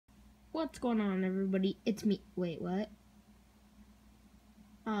What's going on, everybody? It's me. Wait, what?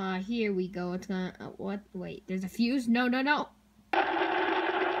 Here we go. It's gonna. What? Wait, there's a fuse? No, no, no!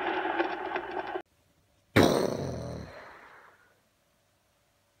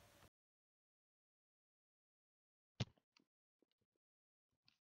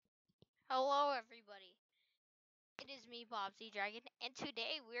 Hello everybody, it is me Bob Z Dragon, and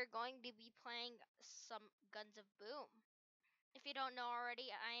today we're going to be playing some Guns of Boom. If you don't know already,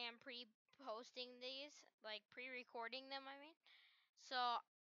 I am pre-posting these, like pre-recording them I mean. So,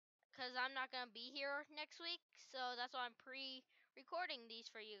 cause I'm not gonna be here next week, so that's why I'm pre-recording these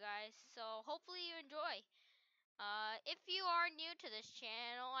for you guys. So hopefully you enjoy. If you are new to this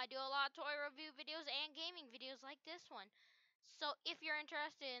channel, I do a lot of toy review videos and gaming videos like this one. So if you're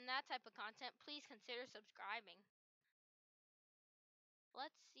interested in that type of content, please consider subscribing.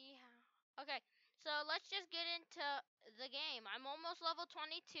 Let's see how. Okay, so let's just get into the game. I'm almost level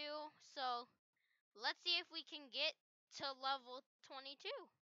 22, so let's see if we can get to level 22,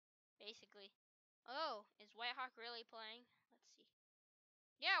 basically. Oh, is Whitehawk really playing? Let's see.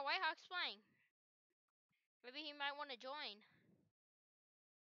 Yeah, Whitehawk's playing. Maybe he might want to join.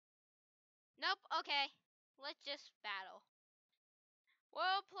 Nope, okay. Let's just battle.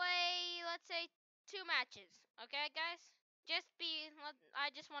 We'll play, let's say, 2 matches. Okay, guys?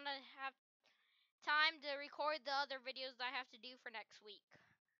 I just want to have time to record the other videos I have to do for next week.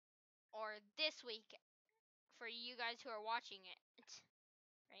 Or this week for you guys who are watching it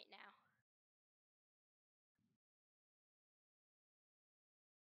right now.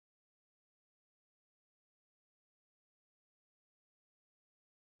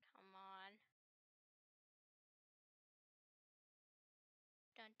 Come on.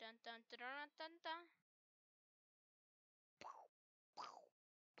 Dun dun dun dun dun dun dun.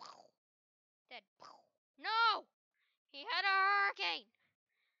 Dead. No! He had a hurricane!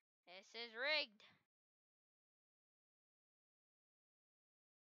 This is rigged.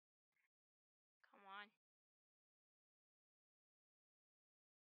 Come on.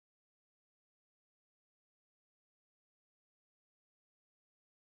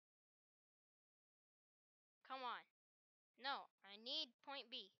 Come on. No, I need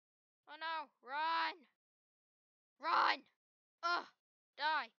point B. Oh no, run! Run! Ugh!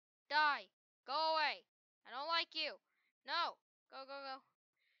 Die! Die! Go away! I don't like you! No! Go, go, go.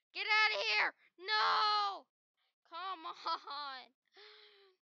 Get out of here! No! Come on!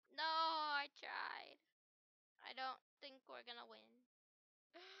 No, I tried. I don't think we're gonna win.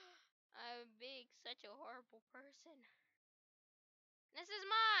 I'm being such a horrible person. This is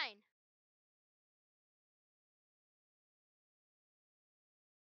mine!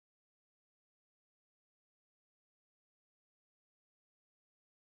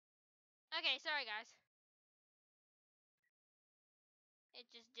 Okay, sorry guys. It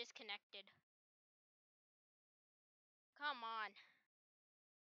just disconnected. Come on.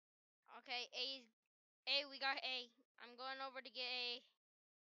 Okay, A, we got A. I'm going over to get A.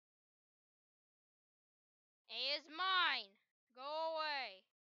 A is mine! Go away!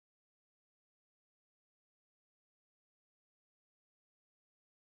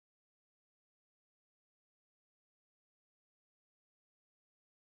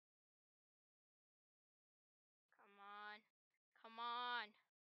 Come on. Come on.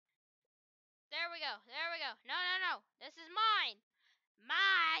 There we go. There we go. No, no, no. This is mine.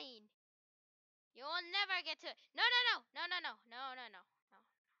 Mine. You will never get to it. No, no, no. No, no, no. No, no, no. No.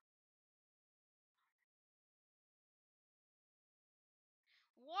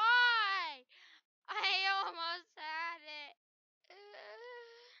 Why? I almost had it.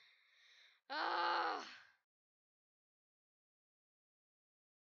 Ugh.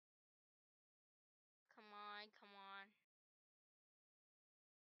 Come on, come on.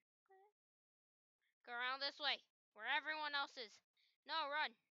 Go around this way, where everyone else is. No,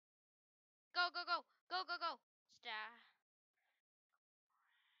 run. Go, go, go. Go, go, go.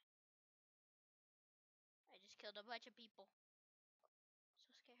 I just killed a bunch of people.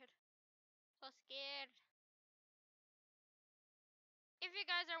 So scared. So scared. If you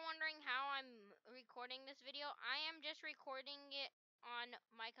guys are wondering how I'm recording this video, I am just recording it on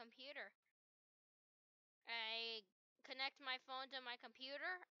my computer. I connect my phone to my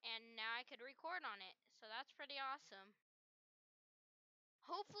computer and now I could record on it. So that's pretty awesome.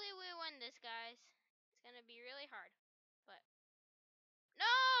 Hopefully we win this, guys. It's gonna be really hard. But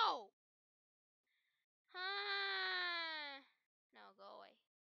no! No, go away.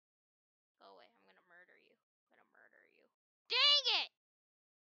 Go away. I'm gonna murder you. I'm gonna murder you. Dang it!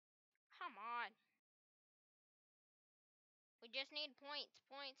 Come on. We just need points.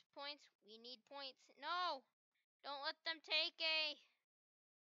 Points, points. We need points. No! Don't let them take A.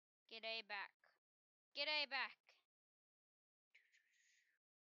 Get Get A back. Get A back.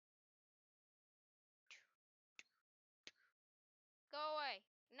 Go away.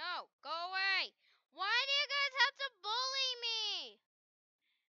 No, go away. Why do you guys have to bully me?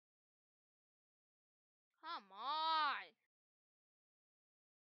 Come on.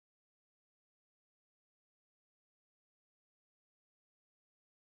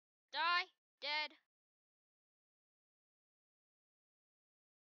 Die. Dead.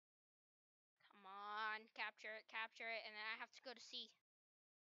 Come on. Capture it, and then I have to go to C.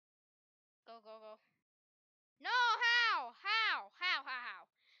 Go, go, go. No, how? How?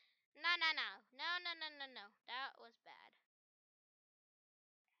 No. No. That was bad.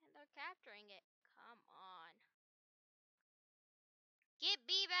 And they're capturing it. Come on. Get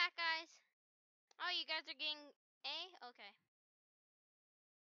B back, guys. Oh, you guys are getting A? Okay.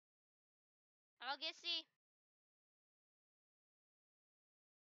 I'll get C.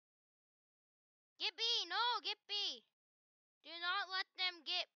 Get B. No, get B. Do not let them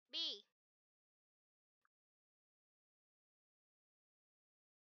get B.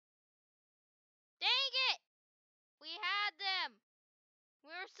 Dang it! We had them. We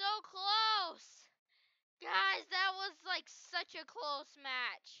were so close. Guys, that was like such a close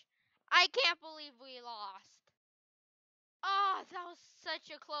match. I can't believe we lost. Oh, that was such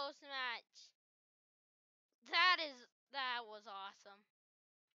a close match. That was awesome.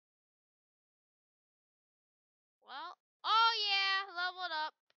 Well, oh yeah, leveled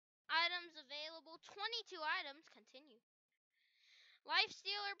up. Items available, 22 items. Continue. Life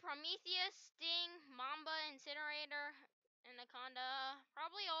Stealer, Prometheus, Sting, Mamba, Incinerator, Anaconda.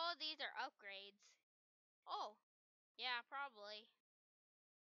 Probably all of these are upgrades. Oh, yeah, probably.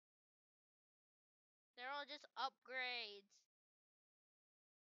 They're all just upgrades.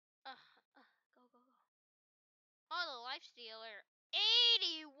 Go, go, go. Oh, the Life Stealer.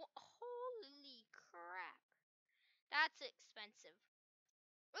 80! Holy crap. That's expensive.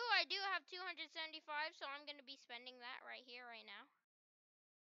 Ooh, I do have 275, so I'm going to be spending that right here, right now.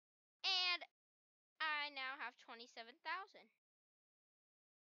 And I now have 27,000.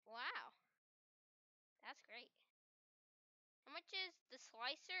 Wow. That's great. How much is the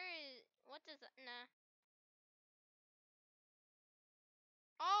slicer? What does that? Nah.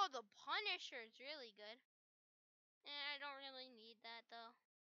 Oh, the Punisher is really good. I don't really need that though.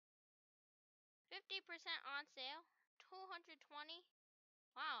 50% on sale. 220.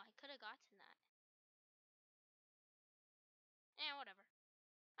 Wow, I could have gotten that. Whatever.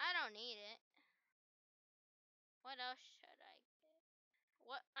 I don't need it. What else should I get?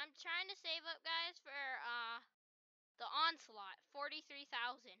 What I'm trying to save up, guys, for the Onslaught. 43,000.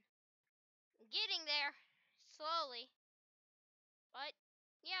 Getting there slowly. But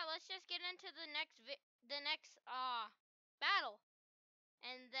yeah, let's just get into the next battle.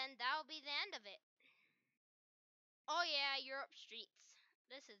 And then that'll be the end of it. Oh yeah, Europe streets.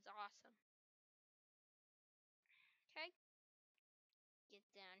 This is awesome. Okay. Get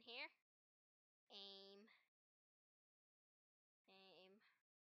down here. Aim. Aim.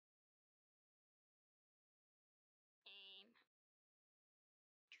 Aim.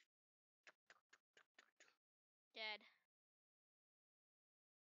 Dead.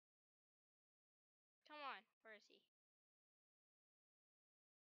 Come on. Where is he?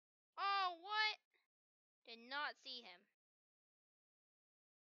 Oh, what? Did not see him.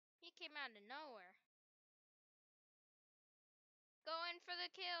 He came out of nowhere. Go in for the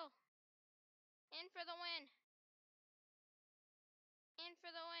kill. In for the win. In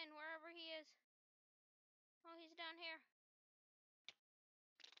for the win, wherever he is. Oh, he's down here.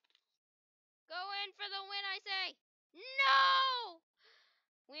 Go in for the win, I say. No!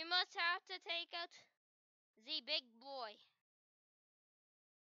 We must have to take out the big boy.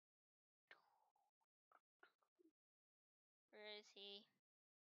 Where is he?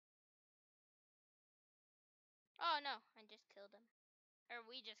 Oh, no. I just killed him. Or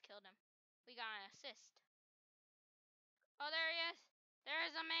we just killed him. We got an assist. Oh, there he is. There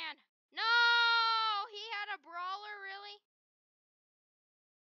is a man. No! He had a brawler, really?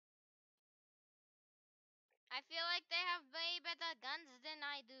 I feel like they have way better guns than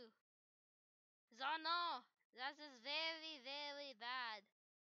I do. Oh, no. That is very, very bad.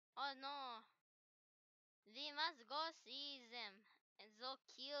 Oh, no. We must go see them. And so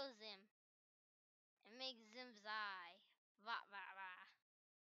kill them. And make them die. Wah, wah, wah.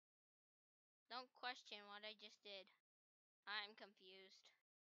 Don't question what I just did. I'm confused.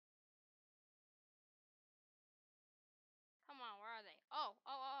 Come on, where are they? Oh.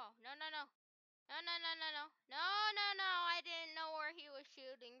 No. No. I didn't know where he was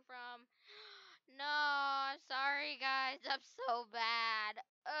shooting from. No, I'm sorry, guys. I'm so bad.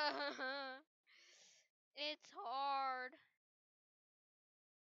 It's hard.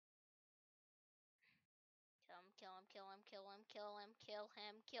 Kill him, kill him, kill him, kill him, kill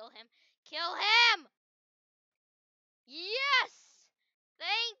him, kill him, kill him, kill him! Yes!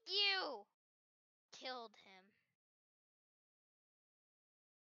 Thank you! Killed him.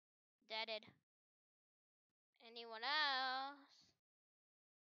 Deaded. Anyone else?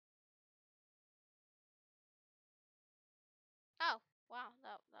 Oh, wow,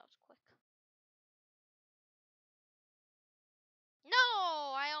 that was quick.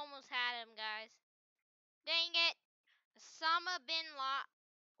 No! I almost had him, guys. Dang it! Osama bin Laden.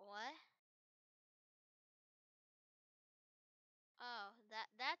 What? Oh,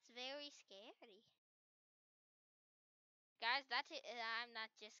 that's very scary. Guys, that's it.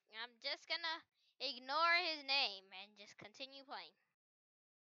 I'm just gonna ignore his name and just continue playing.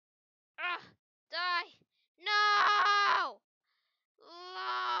 Ugh! Die! No!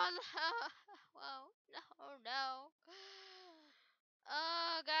 Oh, no! Whoa, no.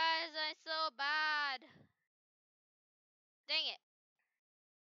 Oh, guys, I'm so bad. Dang it.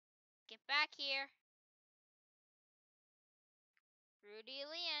 Get back here. Rudy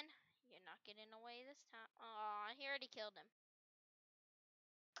Leon, you're not getting away this time. Oh, he already killed him.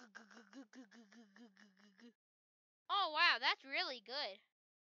 Oh, wow, that's really good.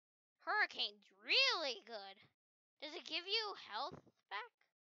 Hurricane's really good. Does it give you health back?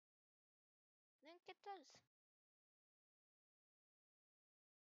 I think it does.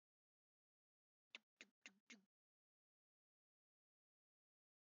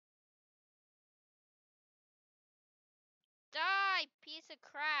 Die, piece of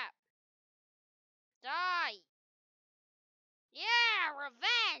crap. Die. Yeah,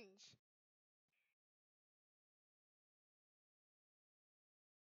 revenge.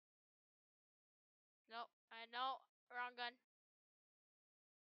 Nope, I know. Wrong gun.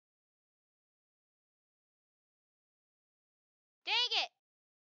 Dang it.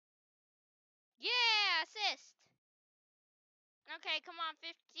 Yeah, assist. Okay, come on,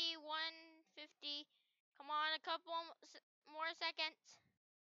 51, 50. Come on, a couple more seconds.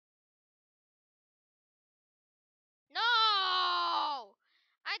 No!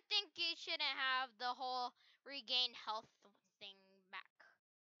 I think you shouldn't have the whole regain health thing back.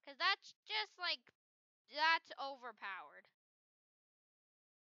 Because that's just like, that's overpowered.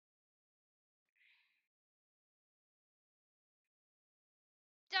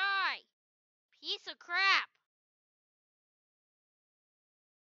 Die! Piece of crap!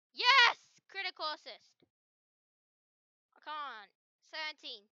 Yes! Critical assist. Come on.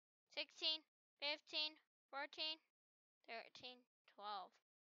 17, 16, 15, 14, 13, 12,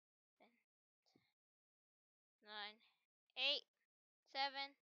 9, 8,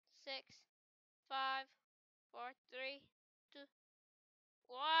 7, 6, 5, 4, 3, 2,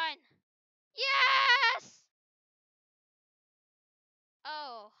 1. Yes!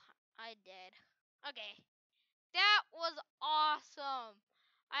 Oh, I did. Okay. That was awesome.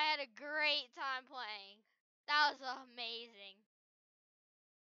 I had a great time playing. That was amazing.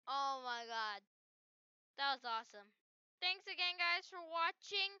 Oh my god. That was awesome. Thanks again, guys, for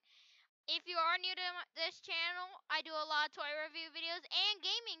watching. If you are new to this channel, I do a lot of toy review videos and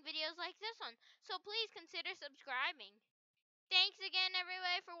gaming videos like this one. So please consider subscribing. Thanks again,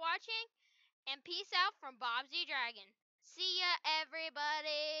 everybody, for watching. And peace out from Bobsy Dragon. See ya,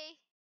 everybody.